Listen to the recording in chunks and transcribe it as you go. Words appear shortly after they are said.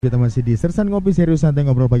Kita masih di Sersan Ngopi Serius Santai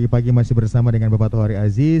Ngobrol Pagi-Pagi, masih bersama dengan Bapak Thohari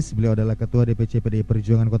Aziz. Beliau adalah Ketua DPC PDI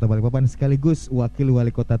Perjuangan Kota Balikpapan sekaligus Wakil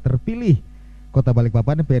Walikota terpilih Kota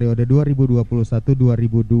Balikpapan periode 2021-2025.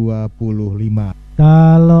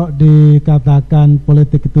 Kalau dikatakan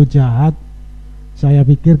politik itu jahat, saya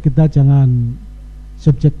pikir kita jangan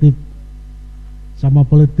subjektif sama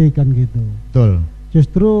politik kan gitu. Betul.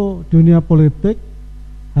 Justru dunia politik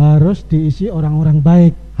harus diisi orang-orang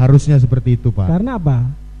baik. Harusnya seperti itu, Pak. Karena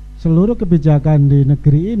apa? Seluruh kebijakan di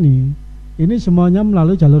negeri ini semuanya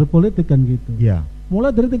melalui jalur politik kan gitu. Ya.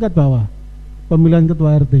 Mulai dari tingkat bawah, pemilihan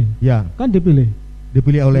ketua RT, ya, kan dipilih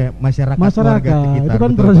oleh masyarakat sekitar. Itu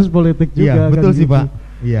kan betul, proses Pak. politik juga. Iya, betul kan sih, gitu. Pak.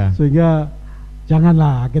 Iya. Sehingga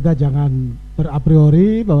kita jangan bera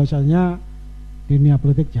priori bahwasanya dunia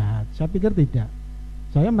politik jahat. Saya pikir tidak.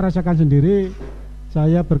 Saya merasakan sendiri,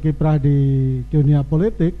 saya berkiprah di dunia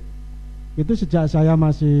politik itu sejak saya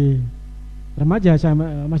masih remaja, saya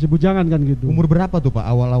masih bujangan kan gitu. Umur berapa tuh, Pak,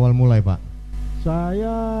 awal-awal mulai, Pak?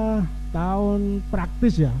 Saya tahun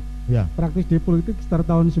praktis ya. Ya. Praktis di politik sekitar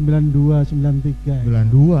tahun 92, 93.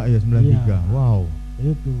 92 ya, 93. Ya. Wow.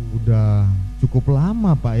 Itu. Udah cukup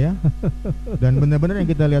lama, Pak ya. Dan benar-benar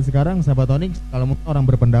yang kita lihat sekarang, Sahabat ONX, kalau orang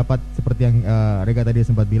berpendapat seperti yang Rega tadi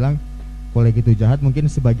sempat bilang, politik itu jahat,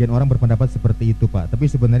 mungkin sebagian orang berpendapat seperti itu, Pak.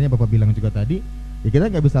 Tapi sebenarnya Bapak bilang juga tadi, ya kita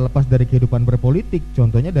nggak bisa lepas dari kehidupan berpolitik.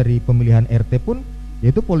 Contohnya dari pemilihan RT pun,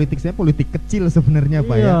 yaitu politiknya politik kecil sebenarnya,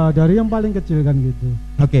 Pak ya. Iya, dari yang paling kecil kan gitu.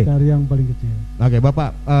 Oke. Dari yang paling kecil. Oke,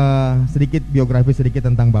 Bapak, sedikit biografi sedikit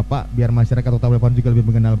tentang Bapak, biar masyarakat Kota Balikpapan juga lebih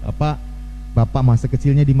mengenal Bapak. Bapak masa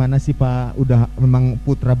kecilnya di mana sih, Pak? Udah memang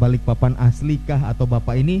putra Balikpapan asli kah, atau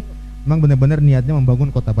Bapak ini memang benar-benar niatnya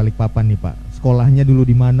membangun Kota Balikpapan nih, Pak? Sekolahnya dulu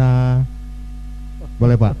di mana?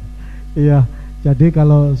 Boleh, Pak? Iya, jadi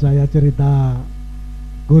kalau saya cerita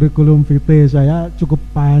kurikulum vitae saya cukup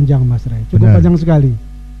panjang, Mas Rey. Cukup Benar. Panjang sekali.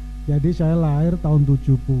 Jadi saya lahir tahun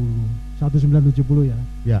 1970 ya.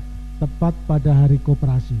 Ya. Tepat pada hari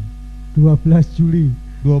koperasi, 12 Juli.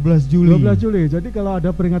 12 Juli. 12 Juli. Jadi kalau ada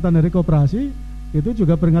peringatan hari koperasi, itu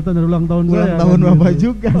juga peringatan dari ulang tahun saya. Ulang tahun kan Bapak gitu.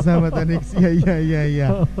 juga, Sahabat ONX.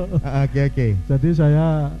 Iya. Oke. Jadi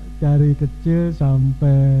saya dari kecil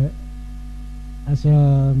sampai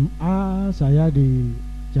SMA saya di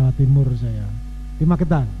Jawa Timur, saya di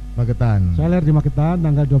Magetan. Saya lahir di Magetan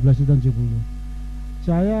tanggal 12 tahun 70.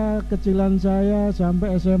 Saya kecilan saya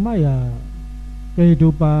sampai SMA ya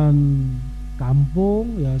kehidupan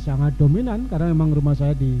kampung ya sangat dominan karena memang rumah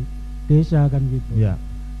saya di desa kan gitu. Ya.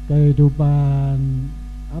 Kehidupan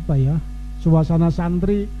apa ya? Suasana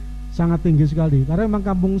santri sangat tinggi sekali karena memang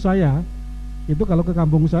kampung saya itu, kalau ke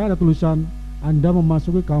kampung saya ada tulisan Anda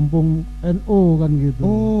memasuki kampung NU kan gitu.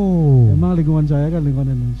 Oh. Memang lingkungan saya kan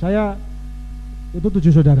lingkungan NU. Saya itu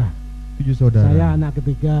 7 saudara. 7 saudara. Saya anak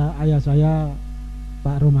ketiga, ayah saya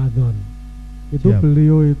Pak Ramadan. Itu Siap.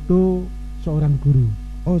 beliau itu seorang guru.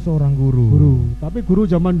 Oh, seorang guru. Tapi guru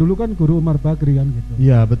zaman dulu kan guru Umar Bakri kan gitu.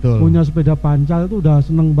 Iya, betul. Punya sepeda pancal itu udah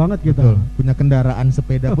seneng banget kita. Betul. Punya kendaraan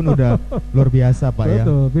sepeda pun udah luar biasa, Pak ya.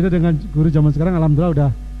 Betul. Beda dengan guru zaman sekarang, alhamdulillah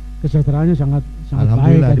udah kesejahteraannya sangat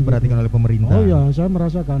Alhamdulillah baik, diperhatikan gitu oleh pemerintah. Oh ya, saya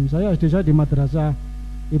merasakan. Saya SD saya di Madrasah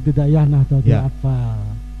Ibtidaiyah Nahdlatul Ya. Atfal.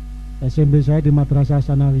 SMP saya di Madrasah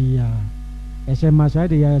Sanawiyah. SMA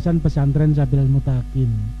saya di Yayasan Pesantren Sabil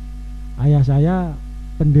Mutakin. Ayah saya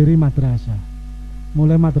pendiri madrasah.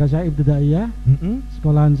 Mulai madrasah Ibtidaiyah,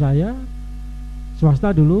 sekolahan saya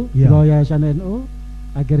swasta dulu, di bawah Yayasan NU.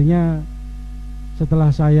 Akhirnya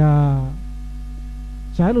setelah saya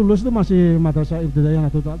lulus itu masih madrasah Ibtidaiyah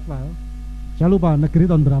Nahdlatul Atfal. Saya lupa negeri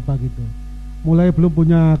tahun berapa gitu. Mulai belum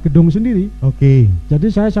punya gedung sendiri. Oke. Jadi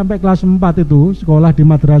saya sampai kelas 4 itu sekolah di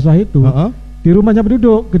madrasah itu. Di rumahnya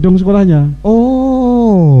penduduk, gedung sekolahnya.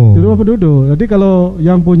 Oh. Di rumah penduduk. Jadi kalau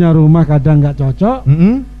yang punya rumah kadang nggak cocok,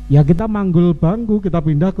 ya kita manggul bangku, kita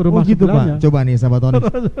pindah ke rumah gitu, sebelahnya. Pak. Coba nih, Sahabat ONX.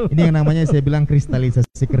 Ini yang namanya saya bilang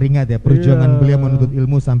kristalisasi keringat ya. Perjuangan beliau menuntut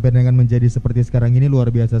ilmu sampai dengan menjadi seperti sekarang ini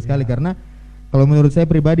luar biasa sekali. Karena kalau menurut saya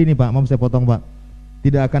pribadi nih, Pak, maaf saya potong, Pak,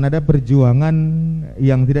 tidak akan ada perjuangan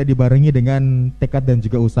yang tidak dibarengi dengan tekad dan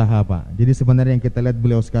juga usaha, Pak. Jadi sebenarnya yang kita lihat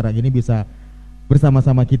beliau sekarang ini bisa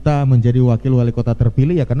bersama-sama kita menjadi wakil wali kota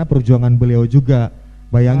terpilih ya karena perjuangan beliau juga.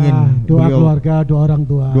 Bayangin doa beliau, keluarga, doa orang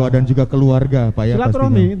tua. Doa dan juga keluarga, Pak ya.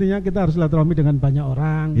 Silaturahmi, intinya kita harus silaturahmi dengan banyak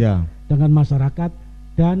orang, dengan masyarakat,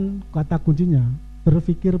 dan kata kuncinya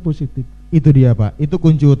berpikir positif. Itu dia, Pak. Itu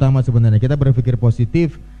kunci utama sebenarnya. Kita berpikir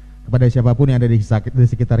positif kepada siapapun yang ada di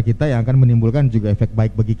sekitar kita yang akan menimbulkan juga efek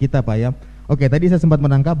baik bagi kita, Pak ya. Oke, tadi saya sempat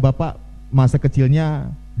menangkap Bapak masa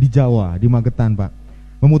kecilnya di Jawa, di Magetan, Pak.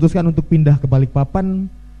 Memutuskan untuk pindah ke Balikpapan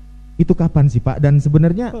Itu kapan sih Pak? Dan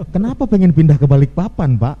sebenarnya kenapa pengen pindah ke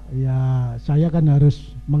Balikpapan Pak? Ya saya kan harus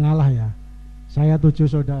mengalah ya. Saya 7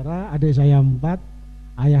 saudara, adik saya 4,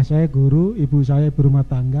 ayah saya guru, ibu saya ibu rumah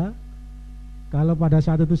tangga. Kalau pada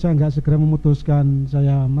saat itu saya nggak segera memutuskan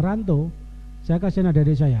saya merantau, saya kasihan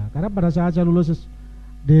adik saya. Karena pada saat saya lulus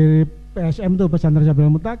di PSM itu pesantren sambil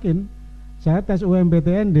mutakin, saya tes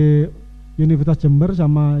UMPTN di Universitas Jember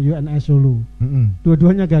sama UNS Solo.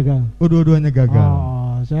 Dua-duanya gagal. Oh, dua-duanya gagal.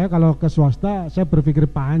 Saya kalau ke swasta saya berpikir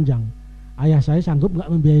panjang. Ayah saya sanggup nggak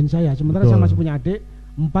membiayain saya, sementara Betul. saya masih punya adik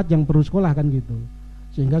 4 yang perlu sekolah kan gitu.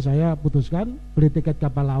 Sehingga saya putuskan beli tiket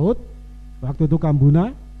kapal laut. Waktu itu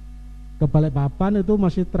Kambuna ke Balikpapan, itu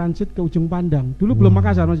masih transit ke Ujung Pandang. Dulu belum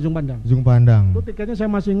Makassar, masih Ujung Pandang. Ujung Pandang. Itu tiketnya saya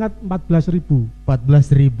masih ingat 14.000.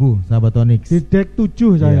 14.000 sahabat ONX. Di dek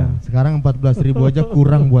 7 saya. Ya, sekarang 14.000 aja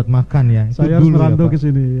kurang buat makan ya. Itu Saya harus dulu merantau ya, ke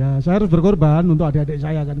sini. Ya, saya harus berkorban untuk adik-adik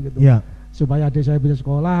saya kan gitu. Ya. Supaya adik saya bisa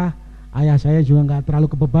sekolah, ayah saya juga nggak terlalu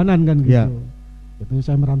kebebanan kan gitu. Ya. Itu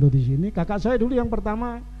saya merantau di sini. Kakak saya dulu yang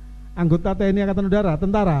pertama anggota TNI Angkatan Udara,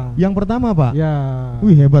 tentara. Yang pertama Pak? Ya.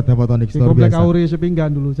 Wih hebat sahabat ONX, Di luar Komplek biasa. Auri Sepinggan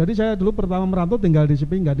dulu. Jadi saya dulu pertama merantau tinggal di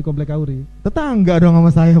Sepinggan, di Komplek Auri. Tetangga dong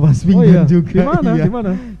sama saya Pak, Sepinggan juga. Di mana? Iya. Di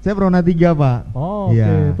mana? Saya Prona 3 Pak. Oh, Iya.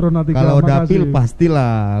 oke, Prona 3. Kalau makasih. dapil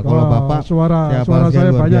pastilah. Kalau Bapak suara hafal saya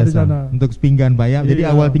luar banyak di biasa. sana. Untuk Sepinggan Pak ya. Jadi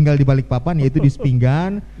Iya. awal tinggal di Balikpapan yaitu di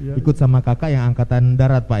Sepinggan. Iya. Ikut sama kakak yang angkatan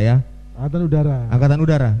darat Pak ya. Angkatan Udara. Angkatan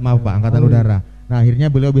udara, maaf Ya, Pak, angkatan oh, iya. udara. Nah akhirnya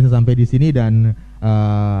beliau bisa sampai di sini dan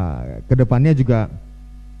kedepannya juga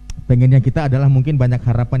pengennya kita adalah mungkin banyak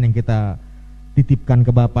harapan yang kita titipkan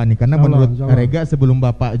ke Bapak nih. Karena Insya Allah, menurut insya Allah. Rega sebelum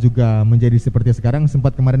Bapak juga menjadi seperti sekarang,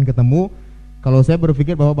 sempat kemarin ketemu. Kalau saya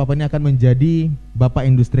berpikir bahwa Bapak ini akan menjadi Bapak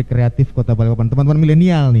industri kreatif Kota Balikpapan. Teman-teman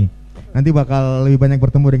milenial nih, nanti bakal lebih banyak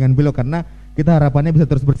bertemu dengan beliau karena kita harapannya bisa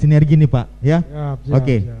terus bersinergi nih Pak ya.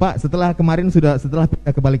 Oke, Pak, setelah kemarin setelah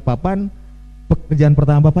pindah ke Balikpapan, pekerjaan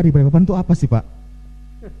pertama Bapak di Balikpapan itu apa sih Pak?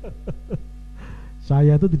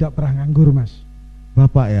 Saya itu tidak pernah nganggur Mas.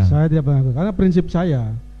 Bapak ya? Saya tidak pernah nganggur karena prinsip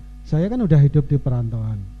saya kan udah hidup di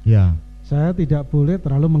perantauan. Ya. Saya tidak boleh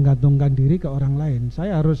terlalu menggantungkan diri ke orang lain.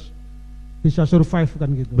 Saya harus bisa survive kan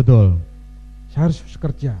gitu. Betul. Saya harus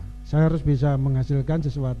kerja. Saya harus bisa menghasilkan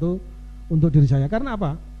sesuatu untuk diri saya. Karena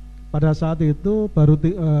apa? Pada saat itu baru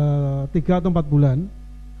 3 atau 4 bulan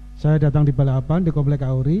saya datang di Balikpapan di Komplek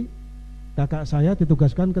Auri. Kakak saya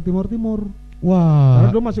ditugaskan ke Timur-Timur. Wah.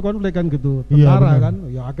 Karena dulu masih konflik kan gitu, Iya, tentara benar. kan.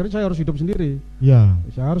 Ya akhirnya saya harus hidup sendiri. Ya.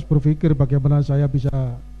 Saya harus berpikir bagaimana saya bisa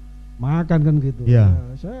makan kan gitu. Iya. Ya,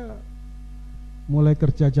 saya mulai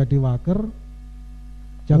kerja jadi waker,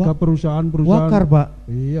 jaga perusahaan-perusahaan. Wakar Pak.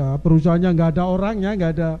 Iya, perusahaannya nggak ada orangnya,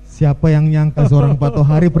 nggak ada. Siapa yang nyangka seorang Pak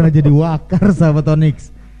Thohari pernah jadi wakar sahabat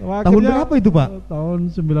ONX? Tahun berapa itu Pak? Tahun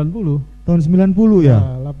 90. Tahun 90 ya?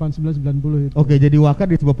 89-90 itu. Oke, jadi wakar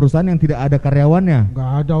di sebuah perusahaan yang tidak ada karyawannya.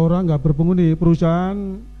 Nggak ada orang, nggak berpenghuni.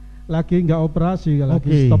 Perusahaan lagi nggak operasi, lagi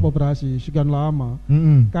Oke. stop operasi sekian lama.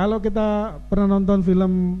 Kalau kita pernah nonton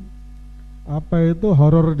film apa itu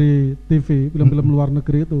horor di TV, film-film luar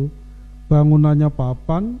negeri itu, bangunannya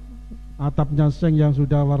papan, atapnya seng yang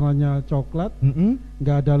sudah warnanya coklat,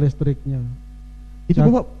 nggak ada listriknya. Itu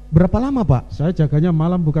Bapak berapa lama Pak? Saya jaganya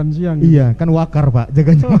malam bukan siang. Iya, kan wakar Pak,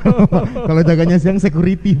 jaganya malam Pak. Kalau jaganya siang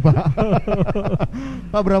security Pak.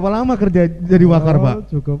 Pak berapa lama kerja jadi wakar Pak?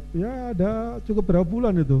 Cukup, ya ada cukup berapa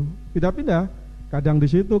bulan itu. Pindah-pindah, kadang di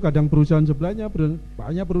situ, kadang perusahaan sebelahnya,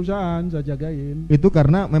 banyak perusahaan saya jagain. Itu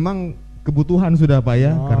karena memang kebutuhan sudah Pak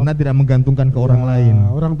ya, Oh. karena tidak menggantungkan ke orang lain.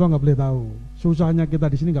 Orang tua nggak boleh tahu. Susahnya kita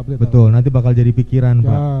di sini nggak boleh tahu. Betul, nanti bakal jadi pikiran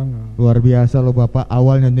Pak. Jangan. Luar biasa loh Bapak.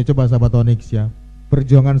 Awalnya ini coba sahabat ONX ya.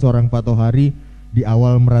 Perjuangan seorang Pak Thohari di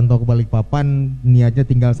awal merantau ke Balikpapan, niatnya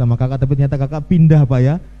tinggal sama kakak, tapi ternyata kakak pindah Pak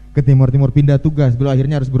ya ke Timur-Timur, pindah tugas. Beliau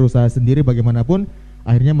akhirnya harus berusaha sendiri bagaimanapun,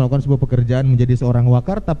 akhirnya melakukan sebuah pekerjaan menjadi seorang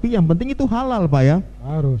wakar, tapi yang penting itu halal Pak ya.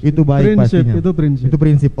 Harus. Itu baik prinsip, pastinya. Itu prinsip. Itu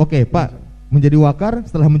prinsip. Oke Pak, menjadi wakar,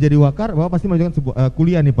 setelah menjadi wakar, Bapak pasti melanjutkan sebuah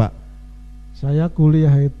kuliah nih Pak. Saya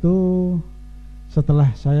kuliah itu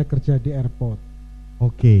setelah saya kerja di airport.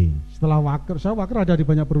 Oke. Setelah wakar, saya wakar ada di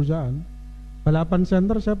banyak perusahaan. Balikpapan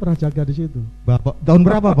Center saya pernah jaga di situ. Bapak tahun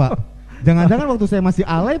berapa Pak? Jangan-jangan waktu saya masih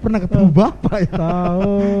alay pernah ketemu Bapak ya?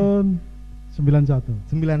 Tahun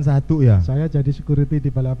 91. 91 ya? Saya jadi security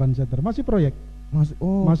di Balikpapan Center. Masih proyek. Masih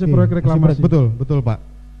Masih proyek reklamasi. Betul Pak.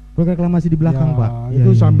 Proyek reklamasi di belakang Ya, Pak.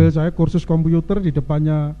 Itu Iya, sambil iya. saya kursus komputer di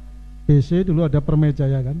depannya BC, dulu ada Permeja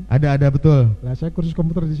ya kan. Ada betul. Lah saya kursus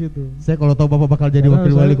komputer di situ. Saya kalau tahu Bapak bakal jadi Karena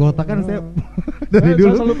wakil saya- wali kota kan saya dari Saya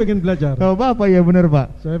dulu. selalu pengen belajar. Tahu Bapak ya benar Pak.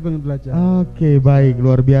 Saya pengen belajar. Oke, baik,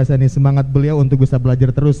 luar biasa nih semangat beliau untuk bisa belajar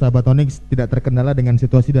terus sahabat ONX, tidak terkendala dengan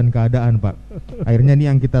situasi dan keadaan Pak. Akhirnya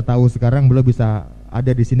nih yang kita tahu sekarang beliau bisa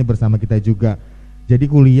ada di sini bersama kita juga. Jadi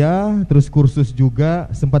kuliah, terus kursus juga,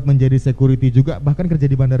 sempat menjadi security juga, bahkan kerja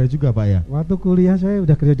di bandara juga Pak ya? Waktu kuliah saya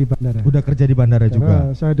udah kerja di bandara. Udah kerja di bandara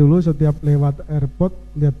juga? Saya dulu setiap lewat airport,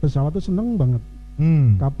 lihat pesawat tuh seneng banget.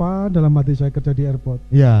 Kapan dalam hati saya kerja di airport?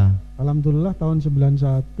 Ya. Alhamdulillah tahun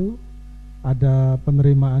 91 ada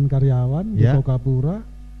penerimaan karyawan di Kokapura,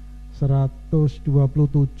 127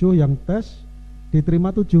 yang tes,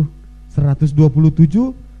 diterima 7.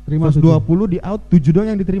 127? Terima 120 di out, 7 doang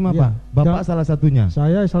yang diterima Pak. Bapak salah satunya.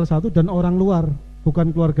 Saya salah satu dan orang luar, bukan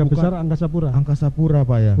keluarga besar Angkasa Pura. Angkasa Pura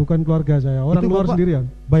Pak ya. Bukan keluarga saya, orang luar sendirian.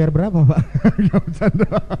 Bayar berapa Pak?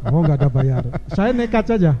 Oh nggak ada bayar. Saya nekat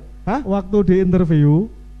saja. Hah? Waktu di interview,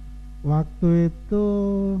 waktu itu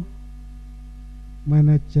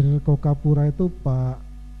manajer Kokapura itu Pak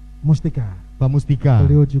Mustika. Pak Mustika.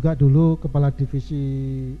 Beliau juga dulu kepala divisi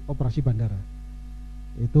operasi bandara.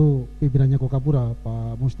 Itu pimpinannya Kokapura,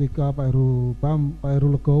 Pak Mustika, Pak Heru Bam, Pak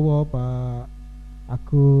Heru Legowo, Pak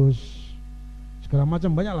Agus, segala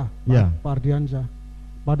macam banyak lah, Pak Ardiansyah.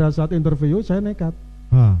 Pada saat interview saya nekat,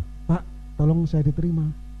 Pak tolong saya diterima.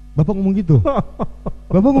 Bapak ngomong gitu?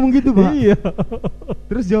 Bapak ngomong gitu Pak? Iya.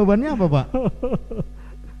 Terus jawabannya apa Pak?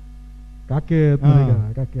 Kaget mereka,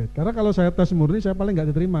 kaget. Karena kalau saya tes murni saya paling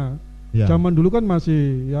nggak diterima. Zaman dulu kan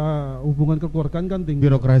masih ya hubungan kekeluargaan kan tinggi.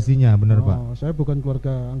 Birokrasinya benar Pak. Saya bukan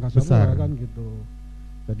keluarga Angkasa Pura kan gitu.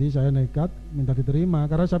 Jadi saya nekat minta diterima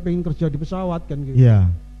karena saya pengen kerja di pesawat kan gitu.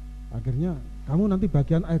 Iya. Akhirnya kamu nanti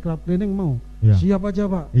bagian aircraft cleaning mau? Siap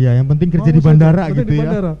aja Pak. Iya, yang penting kerja di bandara gitu di ya.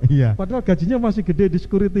 Bandara. Iya. Padahal gajinya masih gede di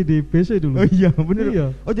security di BC dulu. Oh iya benar.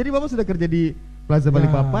 Iya. Oh jadi Bapak sudah kerja di Plaza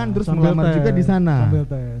Balikpapan terus melamar juga di sana. Sambil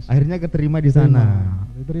tes. Akhirnya keterima di sana.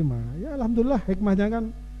 Diterima. Ya alhamdulillah hikmahnya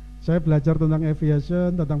kan saya belajar tentang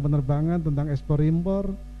aviation, tentang penerbangan, tentang ekspor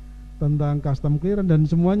impor, tentang custom clearance dan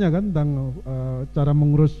semuanya kan tentang cara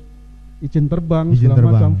mengurus izin terbang,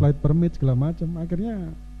 macam, flight permit segala macam.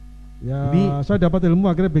 Akhirnya ya jadi, saya dapat ilmu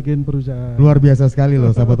akhirnya bikin perusahaan. Luar biasa sekali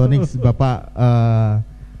loh Sahabat ONX, Bapak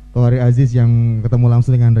Thohari Aziz yang ketemu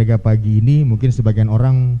langsung dengan Rega Pagi ini. Mungkin sebagian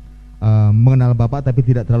orang mengenal Bapak tapi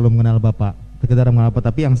tidak terlalu mengenal Bapak, sekedar mengenal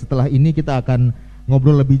Bapak. Tapi yang setelah ini kita akan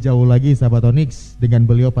ngobrol lebih jauh lagi Sahabat ONX dengan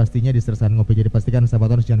beliau pastinya di Sersan Ngopi. Jadi pastikan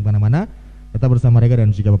Sahabat ONX jangan kemana-mana, tetap bersama Rega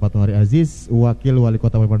dan juga Bapak Thohari Aziz, Wakil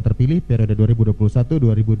Walikota Balikpapan terpilih periode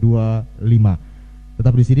 2021-2025.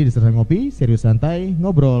 Tetap di sini di Sersan Ngopi, serius santai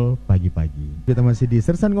ngobrol pagi-pagi. Kita masih di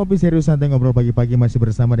Sersan Ngopi, serius santai ngobrol pagi-pagi, masih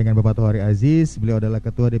bersama dengan Bapak Thohari Aziz. Beliau adalah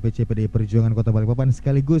Ketua DPC PDI Perjuangan Kota Balikpapan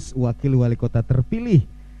sekaligus Wakil Walikota terpilih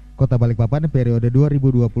Kota Balikpapan periode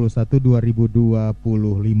 2021-2025.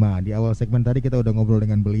 Di awal segmen tadi kita udah ngobrol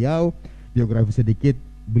dengan beliau, biografi sedikit,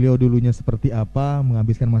 beliau dulunya seperti apa,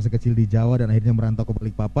 menghabiskan masa kecil di Jawa dan akhirnya merantau ke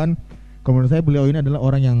Balikpapan. Kalau menurut saya beliau ini adalah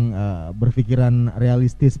orang yang berpikiran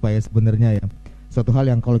realistis Pak ya sebenarnya ya. Suatu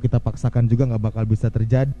hal yang kalau kita paksakan juga nggak bakal bisa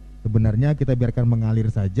terjadi. Sebenarnya kita biarkan mengalir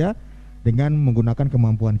saja dengan menggunakan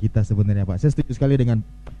kemampuan kita sebenarnya Pak. Saya setuju sekali dengan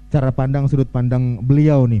cara pandang, sudut pandang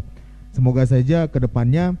beliau nih. Semoga saja ke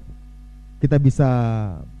depannya kita bisa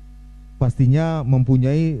pastinya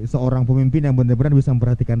mempunyai seorang pemimpin yang benar-benar bisa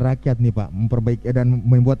memperhatikan rakyat nih Pak, memperbaiki dan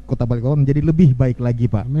membuat Kota Balikpapan menjadi lebih baik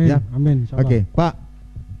lagi Pak. Amin, ya? Amin. Oke, Pak.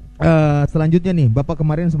 Selanjutnya nih, Bapak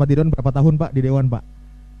kemarin sempat di Dewan berapa tahun Pak di Dewan Pak?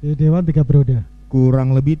 Di Dewan 3 periode.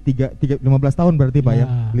 Kurang lebih 15 tahun berarti Pak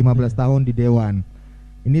ya? 15 tahun di Dewan.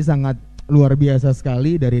 Ini sangat luar biasa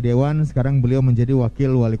sekali, dari Dewan sekarang beliau menjadi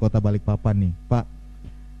Wakil Walikota Balikpapan nih Pak.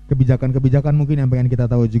 Kebijakan-kebijakan mungkin yang pengen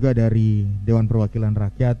kita tahu juga dari Dewan Perwakilan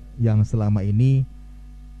Rakyat yang selama ini,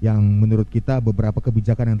 yang menurut kita beberapa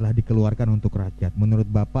kebijakan yang telah dikeluarkan untuk rakyat. Menurut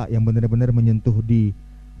Bapak yang benar-benar menyentuh di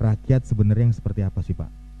rakyat sebenarnya yang seperti apa sih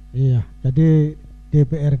Pak? Iya, jadi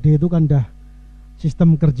DPRD itu kan dah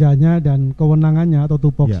sistem kerjanya dan kewenangannya atau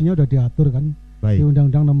tupoksinya udah diatur kan. Baik. Di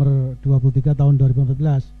Undang-Undang Nomor 23 Tahun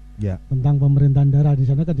 2014 tentang pemerintahan daerah. Di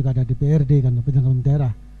sana kan juga ada DPRD kan, penyelenggara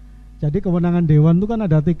daerah. Jadi kewenangan Dewan itu kan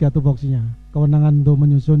ada 3 tupoksinya. Kewenangan untuk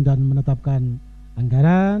menyusun dan menetapkan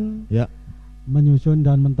anggaran, menyusun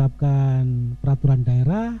dan menetapkan peraturan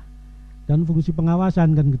daerah, dan fungsi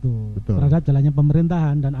pengawasan kan gitu. Betul. Terhadap jalannya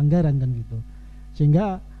pemerintahan dan anggaran kan gitu.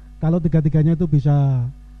 Sehingga kalau 3-tiganya itu bisa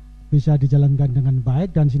dijalankan dengan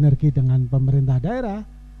baik dan sinergi dengan pemerintah daerah,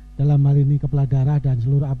 dalam hal ini kepala daerah dan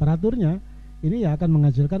seluruh aparaturnya, ini ya akan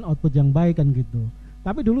menghasilkan output yang baik kan gitu.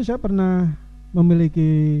 Tapi dulu saya pernah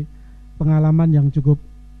memiliki pengalaman yang cukup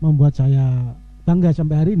membuat saya bangga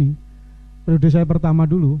sampai hari ini. Periode saya pertama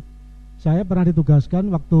dulu, saya pernah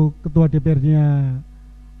ditugaskan waktu ketua DPR-nya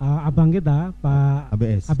abang kita, Pak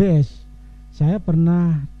ABS. Saya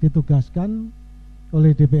pernah ditugaskan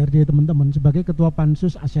oleh DPRD teman-teman sebagai ketua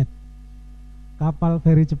pansus aset kapal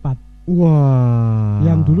feri cepat. Wah.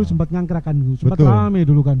 Yang dulu sempat ngangkrakan dulu, sempat Betul. rame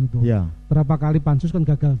dulu kan itu. Ya. Berapa kali pansus kan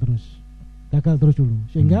gagal terus dulu.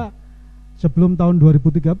 Sehingga sebelum tahun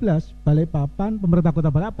 2013 Balikpapan, pemerintah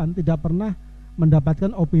Kota Balikpapan tidak pernah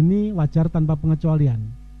mendapatkan opini wajar tanpa pengecualian.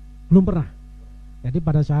 Belum pernah. Jadi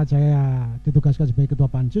pada saat saya ditugaskan sebagai ketua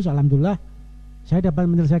pansus, alhamdulillah saya dapat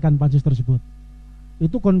menyelesaikan pansus tersebut.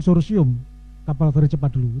 Itu konsorsium kapal feri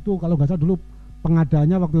cepat dulu. Itu kalau nggak salah dulu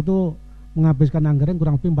pengadaannya waktu itu menghabiskan anggaran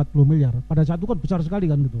kurang lebih 40 miliar. Pada saat itu kan besar sekali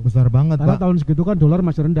kan gitu. Besar banget, Karena Pak. tahun segitu kan dolar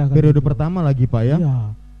masih rendah kan. Periode gitu. pertama lagi, Pak ya. Iya.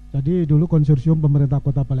 Jadi dulu konsorsium pemerintah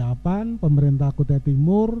Kota Balikpapan, pemerintah Kutai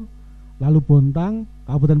Timur, lalu Bontang,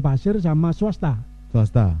 Kabupaten Pasir sama swasta.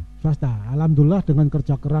 Alhamdulillah dengan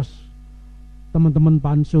kerja keras teman-teman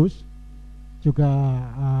pansus juga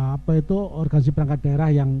organisasi perangkat daerah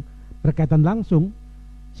yang berkaitan langsung,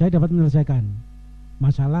 saya dapat menyelesaikan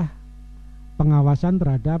masalah pengawasan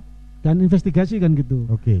terhadap dan investigasi kan gitu.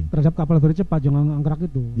 Terhadap kapal feri cepat yang angkrak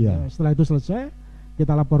itu. Setelah itu selesai,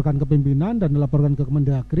 kita laporkan ke pimpinan dan dilaporkan ke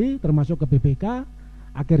Kemendagri termasuk ke BPK.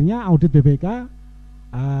 Akhirnya audit BPK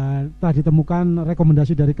telah ditemukan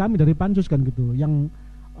rekomendasi dari kami dari pansus kan gitu, yang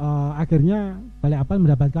akhirnya Balikpapan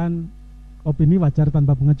mendapatkan opini wajar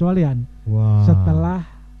tanpa pengecualian. Setelah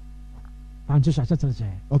pansus aset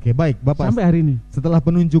selesai. Baik Bapak. Sampai hari ini. Setelah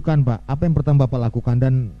penunjukan Pak, apa yang pertama Bapak lakukan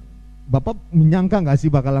dan Bapak menyangka nggak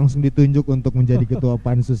sih bakal langsung ditunjuk untuk menjadi ketua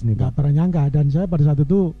pansus nih Pak? Nggak pernah nyangka, dan saya pada saat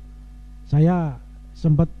itu saya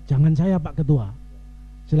sempat jangan saya Pak Ketua,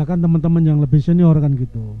 silakan teman-teman yang lebih senior kan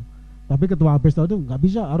gitu. Tapi ketua habis itu nggak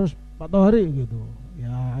bisa, harus Pak Thohari gitu.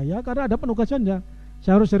 Ya karena ada penugasan ya.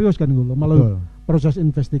 Saya harus serius kan dulu, melalui proses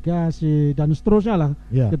investigasi dan seterusnya lah.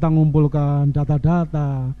 Kita ngumpulkan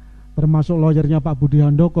data-data, termasuk lawyernya Pak Budi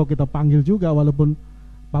Handoko kita panggil juga, walaupun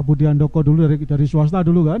Pak Budi Handoko dulu dari swasta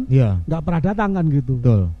dulu kan, nggak pernah datang kan gitu.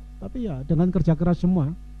 Tapi ya dengan kerja keras semua,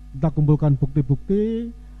 kita kumpulkan bukti-bukti,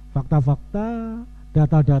 fakta-fakta,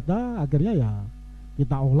 data-data, akhirnya ya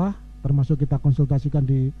kita olah, termasuk kita konsultasikan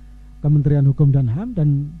di Kementerian Hukum dan HAM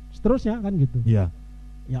dan seterusnya kan gitu. Ya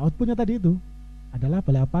outputnya tadi itu adalah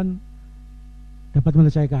Balikpapan dapat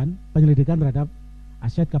menyelesaikan penyelidikan terhadap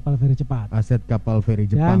aset kapal feri cepat.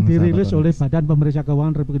 Yang dirilis oleh Badan Pemeriksa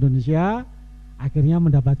Keuangan Republik Indonesia, akhirnya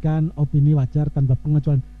mendapatkan opini wajar tanpa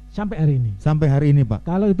pengecualian sampai hari ini. Pak.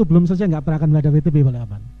 Kalau itu belum selesai nggak pernah akan ada WTP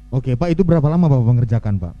Balikpapan. Pak, itu berapa lama Bapak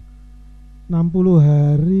mengerjakan Pak? 60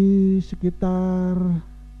 hari sekitar,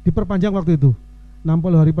 diperpanjang waktu itu.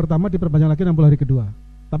 60 hari pertama diperpanjang lagi 60 hari kedua.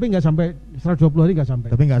 Tapi nggak sampai 120 hari nggak sampai.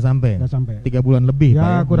 3 bulan lebih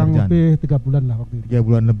ya, Pak, kurang lebih 3 bulan lah waktu itu. 3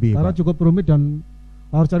 bulan lebih Karena Pak. Cukup rumit dan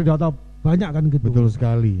harus cari data banyak kan gitu. Betul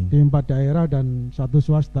sekali. Di 4 daerah dan 1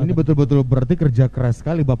 swasta. Ini betul-betul berarti kerja keras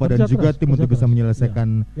sekali Bapak dan juga tim untuk bisa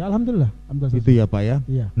menyelesaikan. Ya alhamdulillah. Itu ya Pak ya.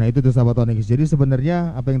 Nah itu tuh sahabat ONX. Jadi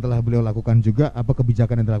sebenarnya apa yang telah beliau lakukan juga, apa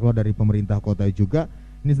kebijakan yang telah keluar dari pemerintah kota juga,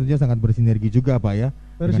 ini tentunya sangat bersinergi juga Pak ya.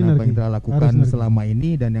 Dengan apa yang telah lakukan selama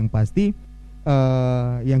ini, dan yang pasti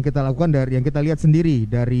yang kita lakukan dari yang kita lihat sendiri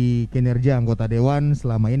dari kinerja anggota dewan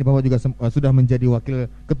selama ini, Bapak juga sudah menjadi wakil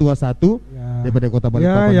ketua 1 daripada Kota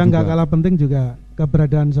Balikpapan. Yang nggak kalah penting juga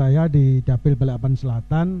keberadaan saya di Dapil Balikpapan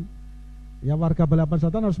Selatan. Ya warga Balikpapan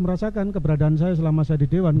Selatan harus merasakan keberadaan saya selama saya di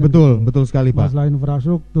dewan. Betul sekali Pak. Masalah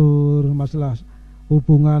infrastruktur, masalah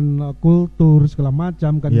hubungan kultur segala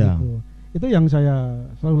macam kan gitu. Itu yang saya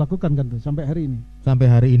selalu lakukan kan tuh sampai hari ini.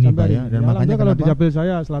 Pak ya. Dan makanya kalau di Dapil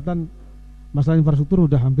saya Selatan masalah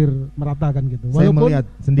infrastruktur udah hampir merata kan gitu. Saya melihat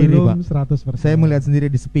sendiri belum Pak. 100%. Saya melihat sendiri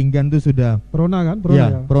di Sepinggan tuh sudah Prona kan?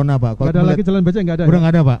 Prona Pak. Kalau ada lagi jalan becek nggak ada. Udah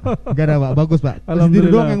nggak ada Pak. Nggak ada Pak. Bagus Pak. Sendiri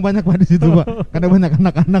doang yang banyak Pak di situ Pak. Karena banyak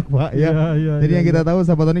anak-anak Pak ya. Jadi yang kita tahu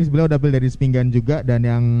sahabat ONX, beliau dapil dari Sepinggan juga, dan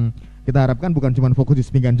yang kita harapkan bukan cuma fokus di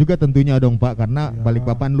Sepinggan juga tentunya dong Pak, karena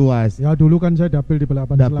Balikpapan luas. Ya dulu kan saya dapil di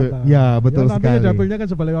Balikpapan Selatan. Ya betul sekali. Dapilnya kan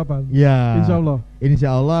sebalikpapan. Ya. Insya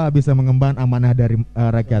Allah bisa mengemban amanah dari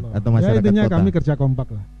rakyat atau masyarakat intinya kota. Kami kerja kompak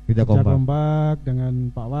lah. Kerja kompak dengan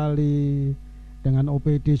Pak Wali, dengan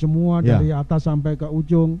OPD semua dari atas sampai ke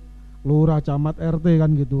ujung, lurah, camat, RT kan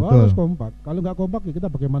gitu. Harus kompak. Kalau nggak kompak ya kita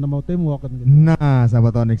bagaimana mau teamwork kan gitu. Nah,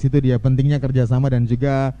 sahabat ONX, itu dia pentingnya kerjasama dan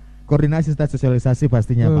juga koordinasi serta sosialisasi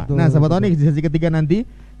pastinya Pak. Nah sahabat ONX, di sesi ketiga nanti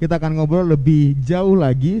kita akan ngobrol lebih jauh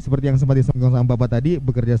lagi seperti yang sempat disampaikan sama Bapak tadi,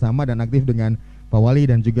 bekerja sama dan aktif dengan Pak Wali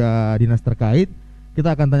dan juga dinas terkait.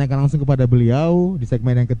 Kita akan tanyakan langsung kepada beliau di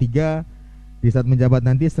segmen yang ketiga Di saat menjabat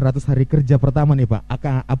nanti 100 hari kerja pertama nih Pak,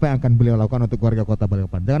 apa yang akan beliau lakukan untuk warga Kota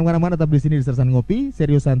Balikpapan? Jangan kemana-mana, tetap di sini di Sersan Ngopi,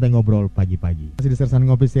 serius santai ngobrol pagi-pagi. Masih di Sersan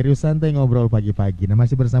Ngopi, serius santai ngobrol pagi-pagi. Nah,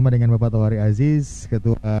 masih bersama dengan Bapak Thohari Aziz,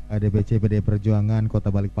 Ketua DPC PDI Perjuangan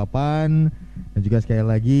Kota Balikpapan, dan juga sekali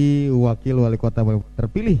lagi Wakil Walikota Balikpapan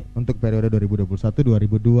terpilih untuk periode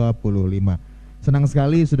 2021-2025. Senang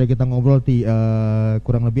sekali sudah kita ngobrol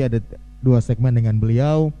kurang lebih ada 2 segmen dengan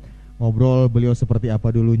beliau. Ngobrol beliau seperti apa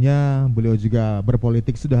dulunya, beliau juga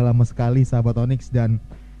berpolitik sudah lama sekali sahabat ONX, dan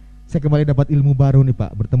saya kembali dapat ilmu baru nih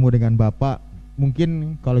Pak, bertemu dengan Bapak.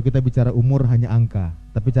 Mungkin kalau kita bicara umur hanya angka,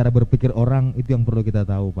 tapi cara berpikir orang itu yang perlu kita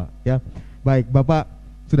tahu Pak ya. Baik, Bapak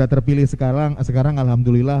sudah terpilih sekarang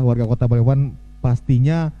alhamdulillah warga Kota Balikpapan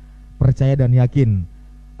pastinya percaya dan yakin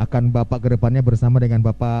akan Bapak kedepannya bersama dengan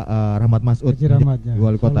Bapak Rahmat Masud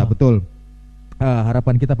Wali Kota. Betul.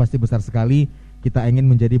 Harapan kita pasti besar sekali. Kita ingin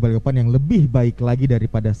menjadi Balikpapan yang lebih baik lagi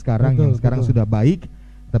daripada sekarang. Betul, yang sekarang sudah baik,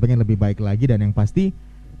 kita pengen lebih baik lagi. Dan yang pasti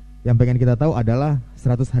yang pengen kita tahu adalah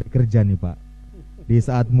 100 hari kerja nih Pak. Di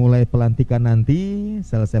saat mulai pelantikan nanti,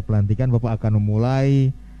 selesai pelantikan Bapak akan memulai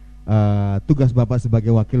tugas Bapak sebagai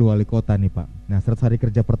Wakil Wali Kota nih Pak. Nah, 100 hari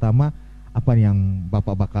kerja pertama apa yang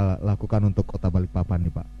Bapak bakal lakukan untuk Kota Balikpapan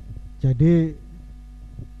nih Pak? Jadi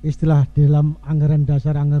istilah dalam anggaran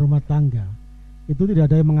dasar anggaran rumah tangga itu tidak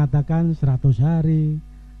ada yang mengatakan 100 hari,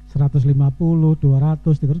 150,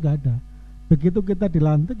 200, 300, gak ada. Begitu kita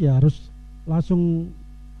dilantik ya harus langsung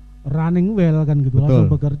running well kan gitu. Betul.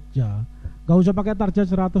 Langsung bekerja. Gak usah pakai target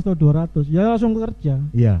 100 atau 200, ya langsung bekerja.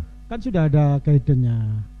 Iya. Kan sudah ada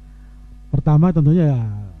guidance-nya. Pertama tentunya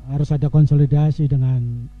ya harus ada konsolidasi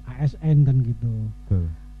dengan ASN kan gitu.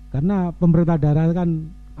 Betul. Karena pemerintah daerah kan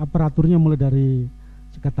aparaturnya mulai dari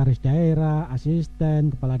sekretaris daerah,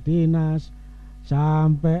 asisten, kepala dinas,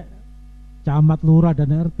 sampai camat, lurah dan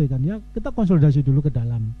RT kan ya, kita konsolidasi dulu ke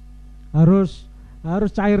dalam. Harus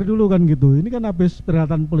cair dulu kan gitu. Ini kan habis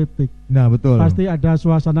perhelatan politik. Nah, betul. Pasti ada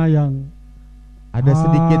suasana yang ada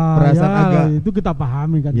sedikit perasaan ya, agak itu kita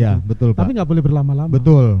pahami kan. Ya, gitu. Betul Pak. Tapi nggak boleh berlama-lama.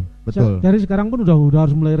 Betul. Dari sekarang pun udah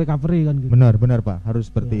harus mulai recovery kan gitu. Benar Pak,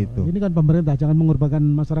 harus seperti itu. Ini kan pemerintah, jangan mengorbankan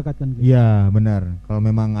masyarakat kan gitu. Iya, benar. Kalau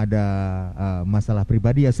memang ada masalah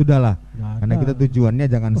pribadi ya sudahlah. Karena kita tujuannya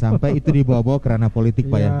jangan sampai itu dibawa-bawa ke ranah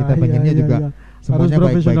politik Pak ya. Kita pengennya juga semuanya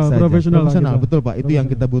baik-baik saja. Profesional, betul Pak. Itu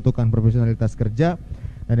yang kita butuhkan, profesionalitas kerja.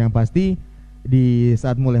 Dan yang pasti di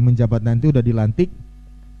saat mulai menjabat nanti udah dilantik,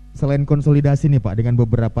 selain konsolidasi nih Pak dengan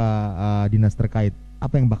beberapa dinas terkait,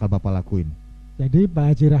 apa yang bakal Bapak lakuin? Jadi Pak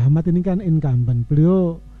Haji Rahmat ini kan incumbent.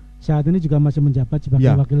 Beliau saat ini juga masih menjabat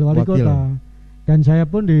sebagai Wakil Wali Kota. Dan saya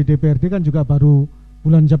pun di DPRD kan juga baru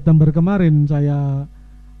bulan September kemarin saya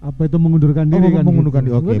mengundurkan diri kan. Mengundurkan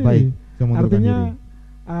diri. Oke, baik. Artinya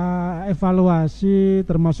evaluasi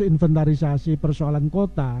termasuk inventarisasi persoalan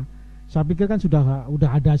kota, saya pikir kan sudah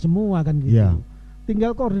ada semua kan gitu. Ya.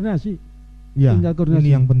 Tinggal koordinasi. Ya, tinggal koordinasi.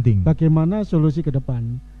 Ini yang penting. Bagaimana solusi ke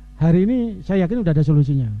depan? Hari ini saya yakin udah ada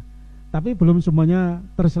solusinya, tapi belum semuanya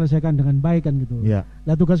terselesaikan dengan baik kan gitu. Ya.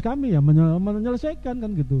 Nah, tugas kami ya menyelesaikan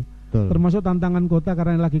kan gitu. Betul. Termasuk tantangan kota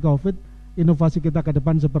karena lagi COVID, inovasi kita ke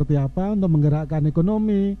depan seperti apa untuk menggerakkan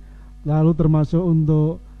ekonomi, lalu termasuk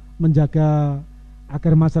untuk menjaga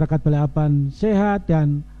agar masyarakat Balikpapan sehat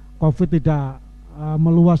dan COVID tidak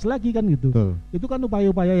meluas lagi kan gitu. Betul. Itu kan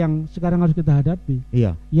upaya-upaya yang sekarang harus kita hadapi.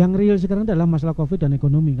 Iya. Yang real sekarang adalah masalah COVID dan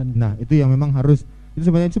ekonomi kan. Nah, itu yang memang harus, itu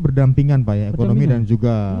sebenarnya itu berdampingan Pak ya, ekonomi dan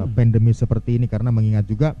juga pandemi seperti ini, karena mengingat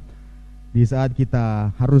juga di saat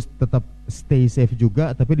kita harus tetap stay safe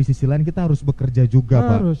juga, tapi di sisi lain kita harus bekerja juga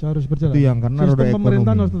Pak. Harus berjalan. Itu yang karena roda ekonomi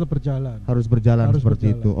pemerintahan harus tetap berjalan. Harus berjalan seperti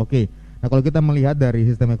itu. Oke. Nah, kalau kita melihat dari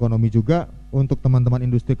sistem ekonomi juga untuk teman-teman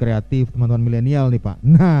industri kreatif, teman-teman milenial nih Pak.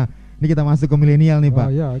 Nah, ini kita masuk ke milenial nih Pak.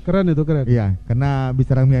 Iya, keren itu, keren. Iya, karena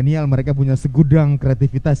bicara milenial mereka punya segudang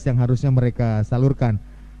kreativitas yang harusnya mereka salurkan.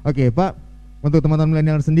 Oke Pak, untuk teman-teman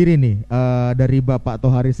milenial sendiri nih, dari Bapak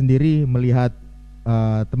Thohari sendiri melihat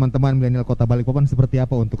teman-teman milenial Kota Balikpapan seperti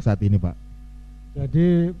apa untuk saat ini Pak?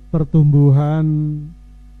 Jadi pertumbuhan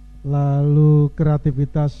lalu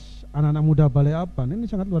kreativitas anak-anak muda Balikpapan ini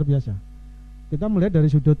sangat luar biasa. Kita melihat dari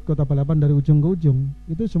sudut Kota Balikpapan dari ujung ke ujung,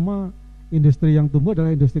 itu semua industri yang tumbuh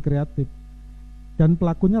adalah industri kreatif, dan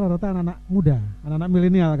pelakunya rata-rata anak-anak muda, anak-anak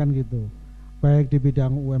milenial kan gitu, baik di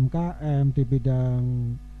bidang UMKM, di bidang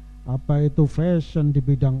fashion, di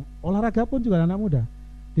bidang olahraga pun juga anak muda,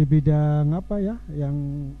 di bidang yang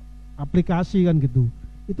aplikasi kan gitu,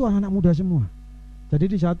 itu anak-anak muda semua.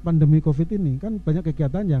 Jadi di saat pandemi COVID ini kan banyak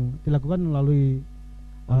kegiatan yang dilakukan melalui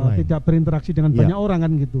tidak berinteraksi dengan banyak orang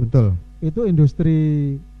kan gitu. Betul. Itu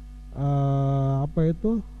industri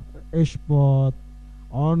e-sport,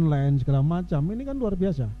 online segala macam, ini kan luar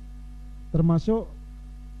biasa. termasuk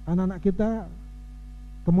anak-anak kita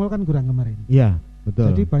ke mall kan kurang kemarin. Iya,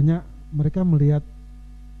 betul. Jadi banyak mereka melihat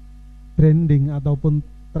branding ataupun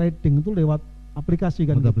trading itu lewat aplikasi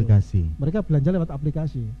kan gitu. Aplikasi. Mereka belanja lewat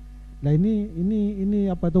aplikasi. Nah ini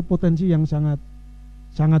apa itu potensi yang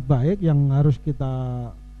sangat baik yang harus kita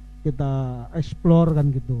explore kan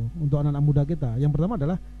gitu untuk anak-anak muda kita. Yang pertama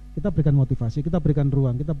adalah kita berikan motivasi, kita berikan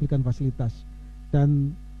ruang, kita berikan fasilitas,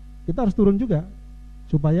 dan kita harus turun juga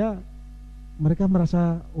supaya mereka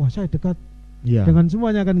merasa wah saya dekat dengan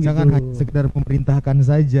semuanya kan gitu. Jangan hanya sekedar memerintahkan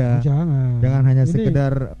saja. Jangan hanya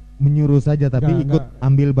sekedar menyuruh saja, tapi ikut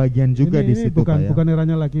ambil bagian juga di situ. Bukan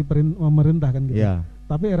eranya lagi memerintah kan gitu. Ya.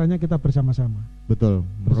 Tapi eranya kita bersama-sama. Betul.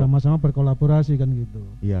 Bersama-sama berkolaborasi kan gitu.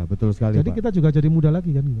 Iya, betul sekali, jadi Pak. kita juga jadi muda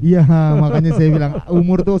lagi kan gitu. Iya, makanya saya bilang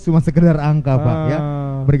umur tuh cuma sekedar angka, Pak, ya.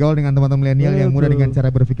 Bergaul dengan teman-teman milenial yang muda dengan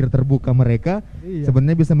cara berpikir terbuka mereka,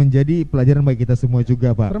 sebenarnya bisa menjadi pelajaran bagi kita semua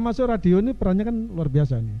juga, Pak. Termasuk radio ini perannya kan luar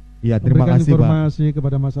biasa nih. Iya, terima kasih, Pak. Informasi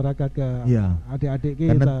kepada masyarakat, ke adik-adik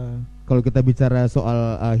kita. Karena kalau kita bicara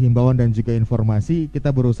soal himbauan dan juga informasi,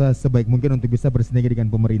 kita berusaha sebaik mungkin untuk bisa bersinergi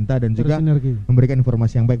dengan pemerintah dan juga memberikan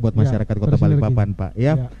informasi yang baik buat masyarakat Kota Balikpapan, Pak.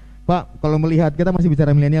 Ya. Pak, kalau melihat kita masih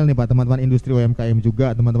bicara milenial nih, Pak, teman-teman industri UMKM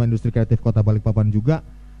juga, teman-teman industri kreatif Kota Balikpapan juga.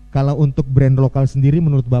 Kalau untuk brand lokal sendiri,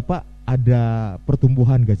 menurut Bapak ada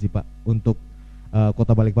pertumbuhan gak sih, Pak, untuk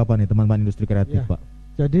Kota Balikpapan nih, teman-teman industri kreatif, Pak?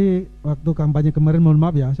 Jadi waktu kampanye kemarin, mohon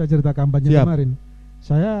maaf ya, saya cerita kampanye kemarin,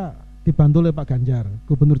 saya dibantu oleh Pak Ganjar,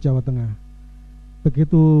 Gubernur Jawa Tengah.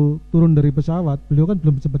 Begitu turun dari pesawat, beliau kan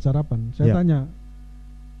belum sempat sarapan. Saya tanya,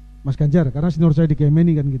 Mas Ganjar, karena senior saya di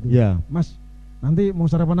KMN kan gitu. Mas, nanti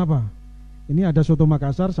mau sarapan apa? Ini ada soto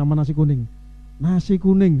Makassar sama nasi kuning. Nasi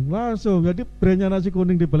kuning, langsung. Jadi brandnya nasi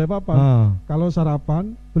kuning di Balikpapan. Kalau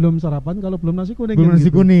sarapan, belum sarapan. Kalau belum nasi kuning. Belum nasi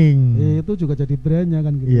kuning. Itu juga jadi brandnya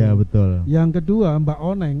kan gitu. Iya, betul. Yang kedua, Mbak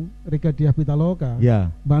Oneng, Rika Diah Pitaloka,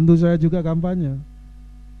 bantu saya juga kampanye.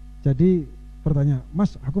 Jadi pertanyaan,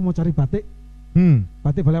 Mas, aku mau cari batik.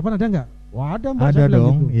 Batik Balikpapan ada nggak? Wah, ada, Mbak. Ada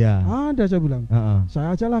dong. Gitu. Ada, saya bilang.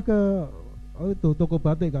 Saya ajalah ke itu toko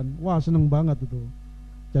batik kan. Wah, seneng banget itu.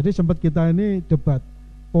 Jadi sempat kita ini debat.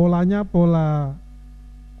 Polanya pola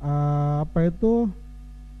apa itu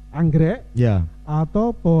anggrek,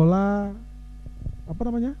 atau pola apa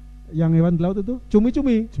namanya? Yang hewan di laut itu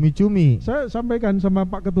cumi-cumi. Saya sampaikan sama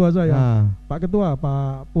Pak Ketua saya, Pak Ketua,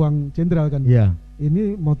 Pak Puang Jenderal kan.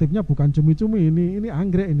 Ini motifnya bukan cumi-cumi, ini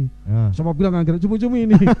anggrek ini. Siapa bilang anggrek, cumi-cumi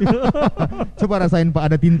ini. Coba rasain, Pak,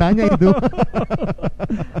 ada tintanya itu.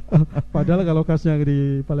 Padahal kalau khasnya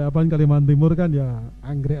di Balikpapan Kalimantan Timur kan ya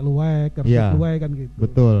anggrek luwek, kersik luwek kan gitu.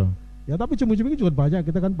 Betul. Ya tapi cumi-cumi juga banyak,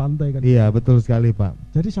 kita kan pantai kan. Iya, betul sekali, Pak.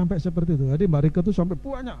 Jadi sampai seperti itu. Jadi Mbak Rika tuh sampai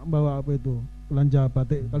banyak bawa apa itu, belanja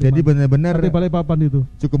batik Kalimantan. Jadi benar-benar batik Balikpapan itu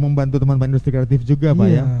cukup membantu teman-teman industri kreatif juga, Pak,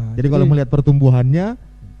 ya. Jadi kalau melihat pertumbuhannya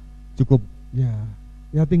cukup.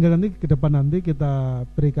 Ya tinggal nanti ke depan nanti kita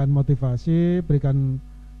berikan motivasi, berikan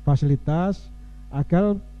fasilitas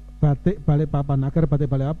agar batik Balikpapan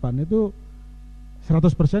itu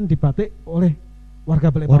 100% dibatik oleh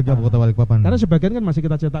warga Balikpapan. Warga Kota Balikpapan. Karena sebagian kan masih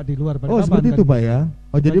kita cetak di luar Balikpapan. Oh, seperti itu, Pak, ya.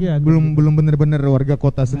 Oh, jadi belum benar-benar warga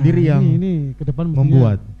kota sendiri yang ini ke depan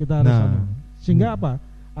membuat. Kita harus sehingga apa?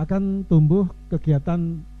 Akan tumbuh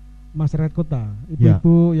kegiatan masyarakat kota.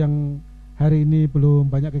 Ibu-ibu yang hari ini belum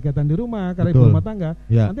banyak kegiatan di rumah karena ibu rumah tangga,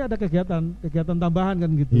 nanti ada kegiatan tambahan kan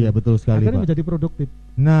gitu. Iya, betul sekali, akhirnya Pak. Menjadi produktif.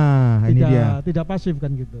 Nah, ini dia. Tidak pasif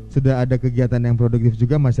kan gitu. Sudah ada kegiatan yang produktif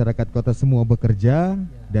juga, masyarakat kota semua bekerja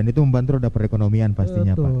dan itu membantu roda perekonomian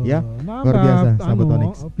pastinya, Pak. Ya, luar biasa, Sahabat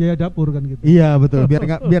ONX. Biaya dapur kan gitu. Iya, betul.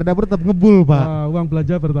 Biar dapur tetap ngebul, Pak. Uang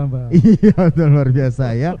belanja bertambah. Iya, betul, luar biasa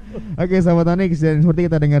ya. Oke, Sahabat ONX, dan seperti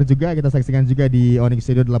kita dengar juga, kita saksikan juga di ONX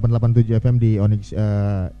Radio 887 FM di ONX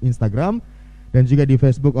Instagram dan juga di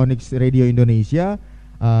Facebook ONX Radio Indonesia.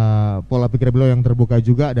 Pola pikir beliau yang terbuka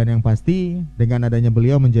juga, dan yang pasti dengan adanya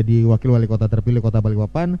beliau menjadi wakil wali kota terpilih Kota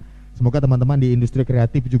Balikpapan, semoga teman-teman di industri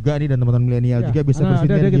kreatif juga nih dan teman-teman milenial juga bisa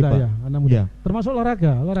bersinergi, Pak. Anak muda. Termasuk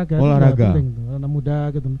olahraga penting tuh, anak muda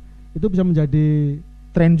gitu. Itu bisa menjadi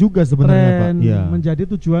tren juga sebenarnya, Pak. Menjadi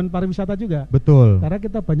tujuan pariwisata juga. Betul. Karena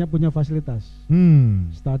kita banyak punya fasilitas.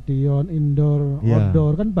 Stadion, indoor,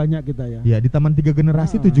 outdoor kan banyak kita ya. Iya, di Taman 3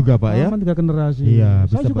 Generasi itu juga, Pak, ya. Taman 3 Generasi.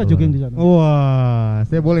 Iya, saya suka jogging di sana. Wah,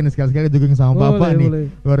 saya boleh nih sekali-sekali jogging sama Bapak nih. Boleh.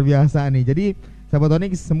 Luar biasa nih. Jadi, Sahabat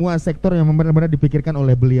ONX, semua sektor yang benar-benar dipikirkan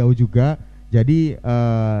oleh beliau juga. Jadi,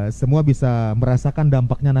 semua bisa merasakan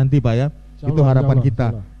dampaknya nanti, Pak, ya. Itu harapan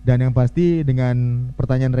kita. Dan yang pasti dengan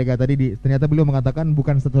pertanyaan Rega tadi, ternyata beliau mengatakan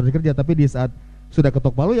bukan satu hari kerja, tapi di saat sudah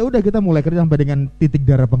ketok palu ya udah kita mulai kerja sampai dengan titik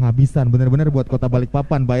darah penghabisan. Benar-benar buat Kota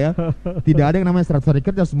Balikpapan, Pak, ya. Tidak ada yang namanya 100 hari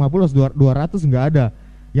kerja, 50, 200 nggak ada.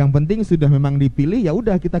 Yang penting sudah memang dipilih, ya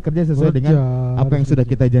udah kita kerja sesuai dengan apa yang sudah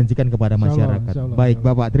kita janjikan kepada masyarakat. Insya Allah, Baik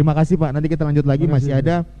Bapak, terima kasih Pak. Nanti kita lanjut lagi, masih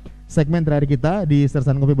ada segmen terakhir kita di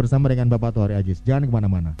Sersan Kopi bersama dengan Bapak Thohari Aziz. Jangan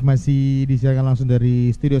kemana-mana. Masih disiarkan langsung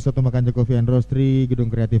dari Studio Soto Makan Coffee and Roastery, Gedung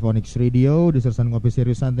Kreatif ONX Radio, di Sersan Kopi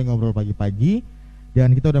Serius Santai Ngobrol Pagi-Pagi.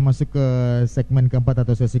 Dan kita udah masuk ke segmen keempat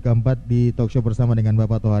atau sesi keempat di talk show bersama dengan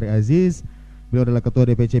Bapak Thohari Aziz. Beliau adalah Ketua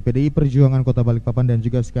DPC PDI Perjuangan Kota Balikpapan dan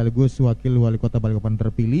juga sekaligus Wakil Walikota Balikpapan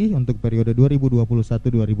terpilih untuk periode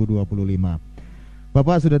 2021-2025.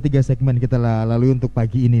 Bapak, sudah 3 segmen kita lalui untuk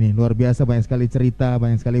pagi ini nih. Luar biasa, banyak sekali cerita,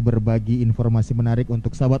 banyak sekali berbagi informasi menarik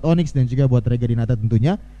untuk sahabat ONX dan juga buat Rega Dinata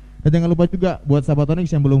tentunya. Dan jangan lupa juga buat sahabat ONX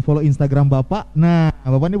yang belum follow Instagram Bapak. Nah,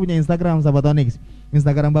 Bapak ini punya Instagram sahabat ONX.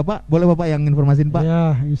 Instagram Bapak, boleh Bapak yang informasin Pak?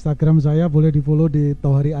 Ya, Instagram saya boleh di follow di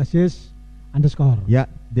Thohari Aziz _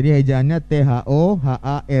 Ya, jadi ejaannya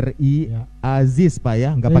THOHARI ya. Aziz Pak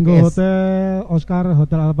ya, nggak pakai S. Hotel Oscar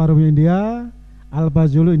Hotel Alfa Romeo India,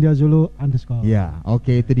 Alfa Zulu India Zulu _ Ya,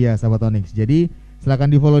 oke, itu dia sahabat ONX. Jadi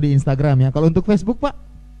silakan di follow di Instagram ya. Kalau untuk Facebook Pak,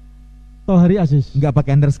 Thohari Aziz. nggak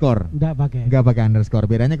pakai underscore. Nggak pakai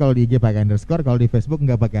underscore. Bedanya kalau di IG pakai underscore, kalau di Facebook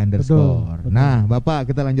nggak pakai underscore. Betul. Nah,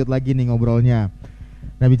 Bapak, kita lanjut lagi nih ngobrolnya.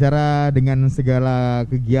 Nah, bicara dengan segala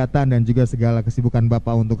kegiatan dan juga segala kesibukan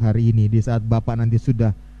Bapak untuk hari ini, di saat Bapak nanti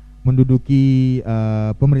sudah menduduki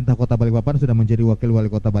pemerintah Kota Balikpapan, sudah menjadi Wakil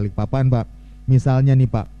Walikota Balikpapan, Pak. Misalnya nih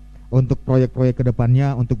Pak, untuk proyek-proyek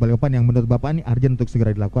kedepannya untuk Balikpapan yang menurut Bapak ini urgent untuk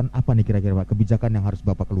segera dilakukan, apa nih kira-kira Pak kebijakan yang harus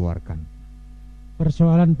Bapak keluarkan?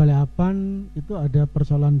 Persoalan Balikpapan itu ada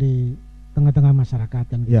persoalan di tengah-tengah masyarakat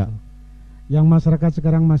kan gitu. Ya. Yang masyarakat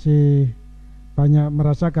sekarang masih banyak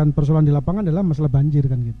merasakan persoalan di lapangan adalah masalah banjir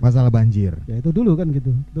kan gitu. Masalah banjir. Ya itu dulu kan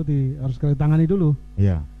gitu. Itu harus ditangani dulu.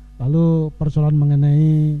 Iya. Lalu persoalan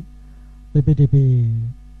mengenai PPDB,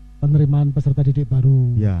 penerimaan peserta didik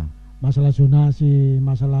baru. Iya. Masalah zonasi,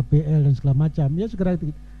 masalah BL dan segala macam. Ya segera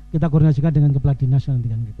kita koordinasikan dengan kepala dinas nanti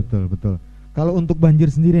kan gitu. Betul. Kalau untuk banjir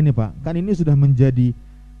sendiri nih Pak, kan ini sudah menjadi,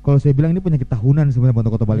 kalau saya bilang ini penyakit tahunan sebenarnya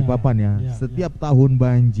untuk Kota Balikpapan ya. Setiap tahun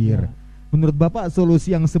banjir. Menurut Bapak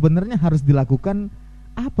solusi yang sebenarnya harus dilakukan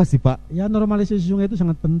apa sih Pak? Ya normalisasi sungai itu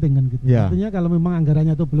sangat penting kan gitu. Ya. Artinya kalau memang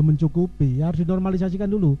anggarannya itu belum mencukupi, ya harus dinormalisasikan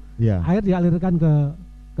dulu. Ya. Air dialirkan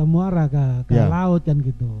ke muara, ke laut kan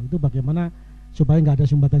gitu. Itu bagaimana supaya nggak ada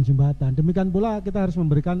sumbatan-sumbatan. Demikian pula kita harus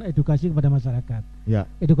memberikan edukasi kepada masyarakat. Ya.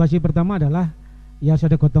 Edukasi pertama adalah ya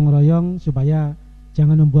sudah gotong royong supaya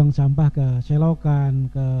jangan membuang sampah ke selokan,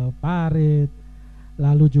 ke parit.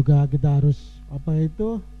 Lalu juga kita harus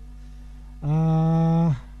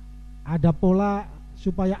ada pola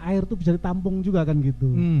supaya air itu bisa ditampung juga kan gitu.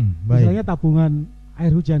 Misalnya tabungan air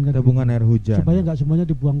hujan kan. Tabungan gitu. air hujan. Supaya nggak semuanya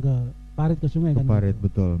dibuang ke parit, ke sungai kan. Parit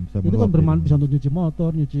gitu. betul. Itu kan bermanfaat bisa untuk nyuci motor,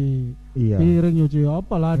 nyuci piring, nyuci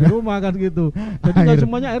apalah di rumah kan gitu. Jadi nggak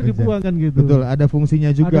semuanya air dibuang kan gitu. Betul, ada fungsinya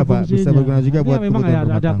juga Pak. Bisa berguna juga buat memang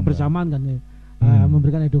ada kebersamaan kan ya.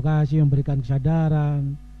 Memberikan edukasi, memberikan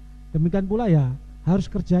kesadaran. Demikian pula ya harus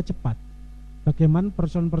kerja cepat. Bagaimana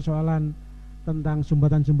persoalan tentang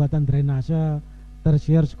sumbatan-sumbatan drainase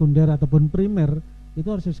tersier, sekunder ataupun primer itu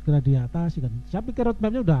harus segera diatasi kan. Saya pikir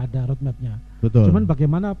roadmapnya udah ada roadmapnya. Betul. Cuman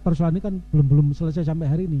bagaimana persoalan ini kan belum selesai sampai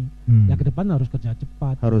hari ini. Ya ke depan harus kerja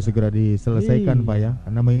cepat. Harus segera diselesaikan Pak ya.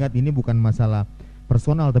 Karena mengingat ini bukan masalah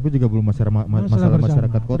personal tapi juga belum masalah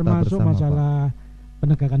masyarakat kota termasuk bersama masalah Pak.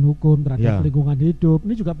 Penegakan hukum terhadap lingkungan hidup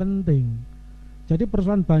ini juga penting. Jadi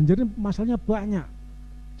persoalan banjir ini masalahnya banyak.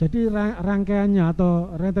 Jadi rangkaiannya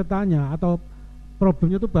atau rentetannya atau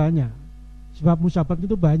problemnya itu banyak. Sebab musababnya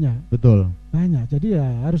itu banyak. Betul. Banyak. Jadi ya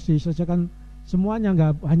harus diselesaikan semuanya,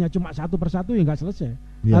 nggak hanya cuma satu persatu ya nggak selesai.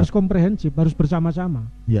 Harus komprehensif, harus bersama-sama.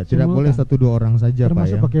 Ya, tidak boleh 1-2 orang saja Pak ya.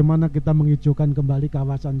 Termasuk bagaimana kita menghijaukan kembali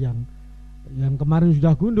kawasan yang kemarin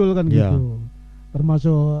sudah gundul kan gitu.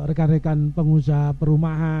 Termasuk rekan-rekan pengusaha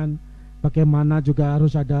perumahan, bagaimana juga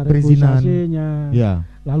harus ada regulasinya.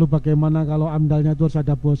 Lalu bagaimana kalau amdalnya itu harus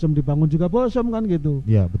ada bosom, dibangun juga bosom kan gitu.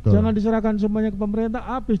 Iya betul. Jangan diserahkan semuanya ke pemerintah,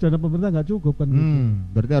 habis dana pemerintah nggak cukup kan gitu.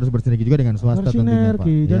 Berarti harus bersinergi juga dengan swasta tentunya Pak.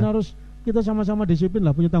 Dan harus kita sama-sama disiplin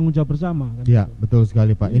lah, punya tanggung jawab bersama kan. Iya gitu. Betul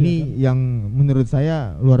sekali Pak. Ini yang menurut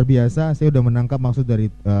saya luar biasa. Saya udah menangkap maksud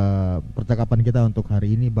dari percakapan kita untuk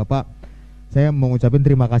hari ini Bapak. Saya mau ngucapin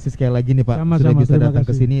terima kasih sekali lagi nih Pak. Sudah bisa datang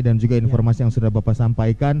ke sini dan juga informasi yang sudah Bapak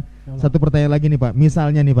sampaikan. Satu pertanyaan lagi nih Pak.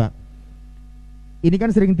 Misalnya nih Pak, ini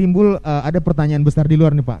kan sering timbul ada pertanyaan besar di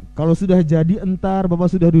luar nih Pak. Kalau sudah jadi entar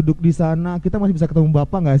Bapak sudah duduk di sana, kita masih bisa ketemu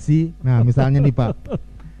Bapak nggak sih? Nah misalnya nih Pak,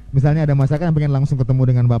 misalnya ada masyarakat yang pengen langsung ketemu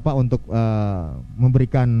dengan Bapak untuk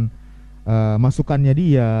memberikan masukannya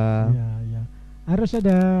dia. Ya. Harus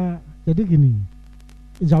ada. Jadi gini,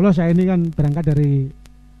 insya Allah saya ini kan berangkat dari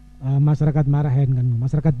masyarakat marahin kan,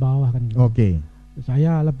 masyarakat bawah kan. Gitu. Oke.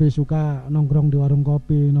 Saya lebih suka nongkrong di warung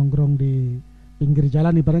kopi, nongkrong di pinggir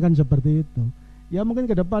jalan, ibaratnya kan seperti itu. Ya mungkin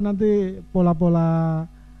ke depan nanti pola-pola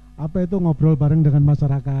apa itu ngobrol bareng dengan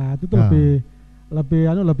masyarakat itu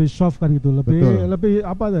lebih soft kan gitu, lebih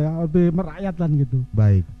apa ya, lebih merakyat kan gitu.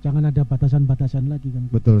 Baik. Jangan ada batasan-batasan lagi kan.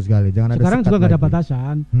 Betul sekali. Jangan sekarang ada juga nggak ada lagi.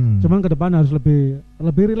 batasan, cuman ke depan harus lebih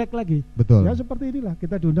rileks lagi. Betul. Ya seperti inilah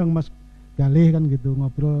kita diundang Mas Galih kan gitu,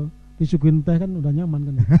 ngobrol disuguhin teh kan udah nyaman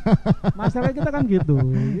kan. Masalah kita kan gitu.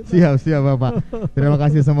 Siap Bapak. Terima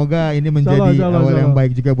kasih, semoga ini menjadi awal yang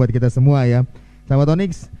baik juga buat kita semua ya. Sahabat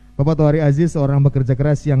ONX, Bapak Thohari Aziz seorang pekerja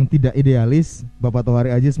keras yang tidak idealis. Bapak Thohari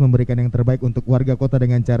Aziz memberikan yang terbaik untuk warga kota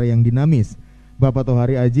dengan cara yang dinamis. Bapak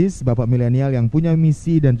Thohari Aziz, Bapak milenial yang punya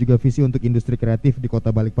misi dan juga visi untuk industri kreatif di Kota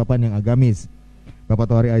Balikpapan yang agamis. Bapak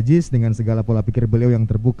Thohari Aziz dengan segala pola pikir beliau yang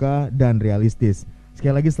terbuka dan realistis.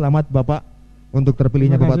 Sekali lagi selamat Bapak untuk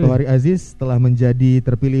terpilihnya Bapak Thohari Aziz telah menjadi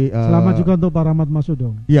terpilih. Selamat juga untuk Pak Rahmat Masud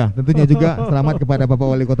dong. Ya, tentunya juga selamat kepada Bapak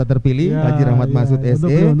Wali Kota terpilih Haji Rahmat Masud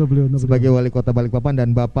SE sebagai Wali Kota Balikpapan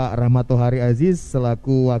dan Bapak Rahmat Thohari Aziz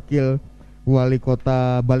selaku Wakil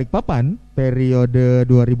Walikota Balikpapan periode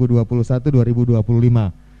 2021-2025.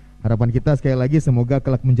 Harapan kita sekali lagi semoga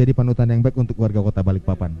kelak menjadi panutan yang baik untuk warga Kota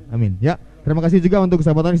Balikpapan. Amin. Ya, terima kasih juga untuk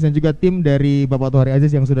sahabat ONX dan juga tim dari Bapak Thohari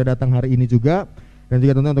Aziz yang sudah datang hari ini juga. Dan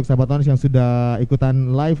juga tentunya untuk sahabat ONX yang sudah ikutan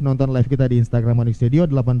nonton live kita di Instagram ONX Radio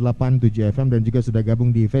 887 FM dan juga sudah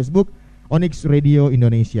gabung di Facebook ONX Radio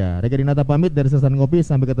Indonesia. Reka Dinata pamit dari Sersan Ngopi,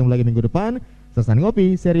 sampai ketemu lagi minggu depan. Sersan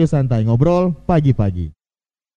Ngopi, serius santai ngobrol pagi-pagi.